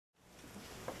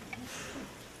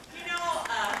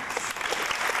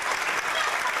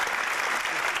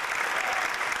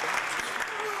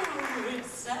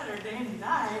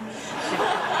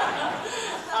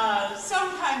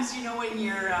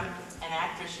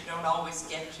you don't always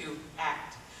get to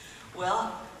act.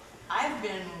 Well, I've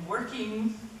been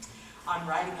working on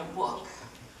writing a book,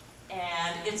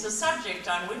 and it's a subject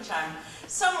on which I'm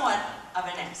somewhat of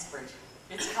an expert.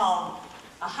 It's called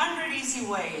 100 Easy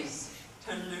Ways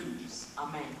to Lose a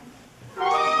Man.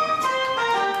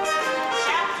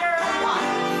 Chapter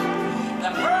 1.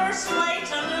 The first way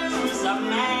to lose a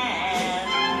man.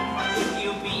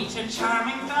 You meet a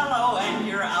charming fellow and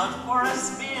you're out for a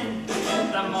spin.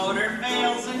 The motor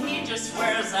fails and he just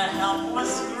wears a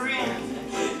helpless grin.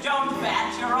 Don't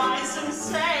bat your eyes and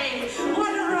say,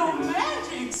 what a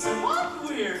romantic spot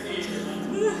we're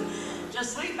in.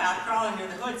 Just leap out, crawl under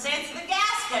the hood, say it's the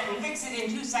gasket, and fix it in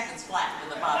 2 seconds flat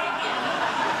with a bobby pin.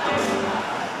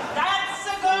 That's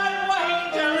a good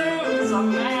way to lose a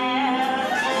man.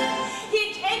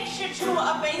 He takes you to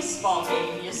a baseball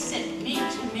game, you sit knee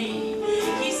to knee.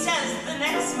 He says the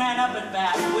next man up at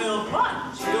bat will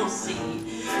bunt, you'll see.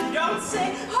 Don't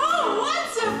say, oh,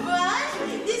 what's a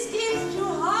bunt? This game's too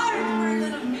hard for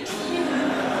little me.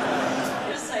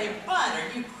 Just say, bunt, are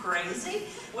you crazy?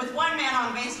 With 1 man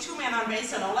on base, 2 men on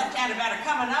base, and a left-handed batter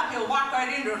coming up, he'll walk right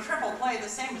into a triple play, the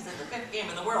same as in the 5th game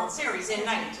of the World Series in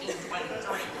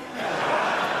 1923.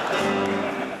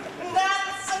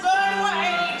 That's a good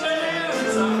way to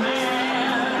lose a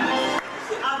man.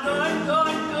 A good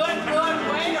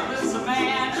way to lose a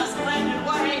man. A splendid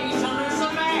way to lose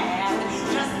a man.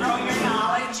 Just throw your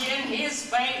knowledge in his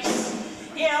face.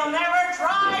 He'll never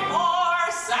try for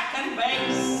second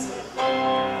base.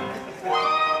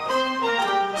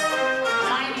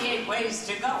 98 ways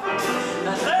to go.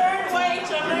 The 3rd way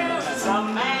to lose a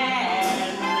man.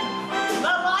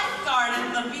 The lifeguard at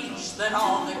the beach that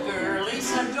all the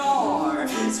girlies adore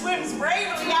swims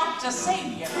bravely out to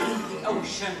save you from the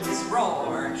ocean's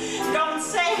roar. Don't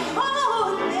say,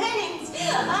 oh, thanks,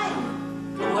 I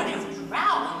would have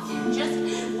drowned in just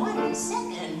 1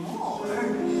 second more.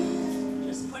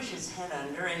 Just push his head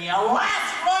under and your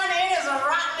last run in is a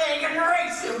rotten egg and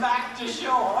race him back to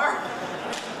shore.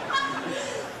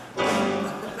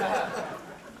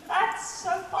 That's a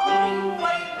fine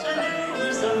way to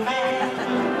lose a man.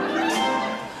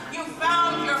 You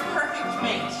found your perfect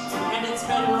mate, and it's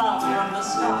been love from the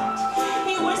start.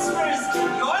 He whispers,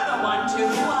 you're the one to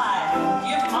who I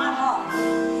give my heart.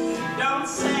 Don't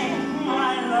say,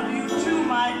 I love you too,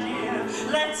 my dear.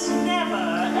 Let's never,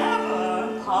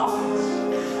 ever part.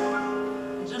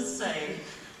 Just say,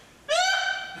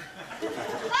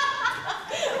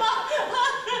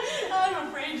 I'm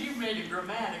afraid you made a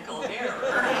grammatical error.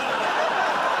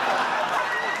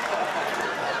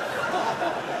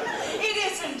 It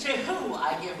isn't to who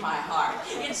I give my heart,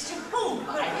 it's to whom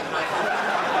I give my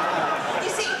heart. You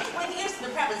see, when you use the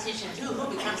preposition to, who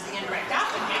becomes the indirect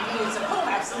object, and you use a whom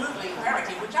absolutely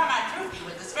imperative, which I might prove to you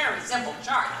with this very simple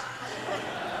chart.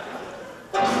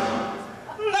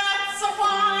 That's a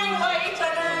fine way to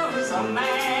lose a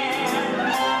man.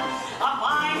 A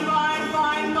fine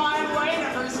way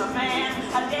to lose a man.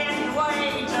 A dandy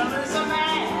way to lose a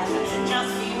man.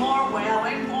 Just be more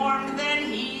well-informed than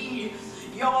he.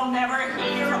 You'll never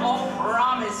hear, oh,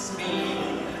 promise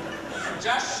me.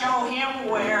 Just show him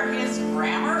where his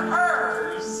grammar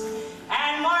errs.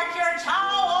 And mark your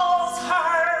towels,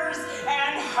 hers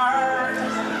and hers.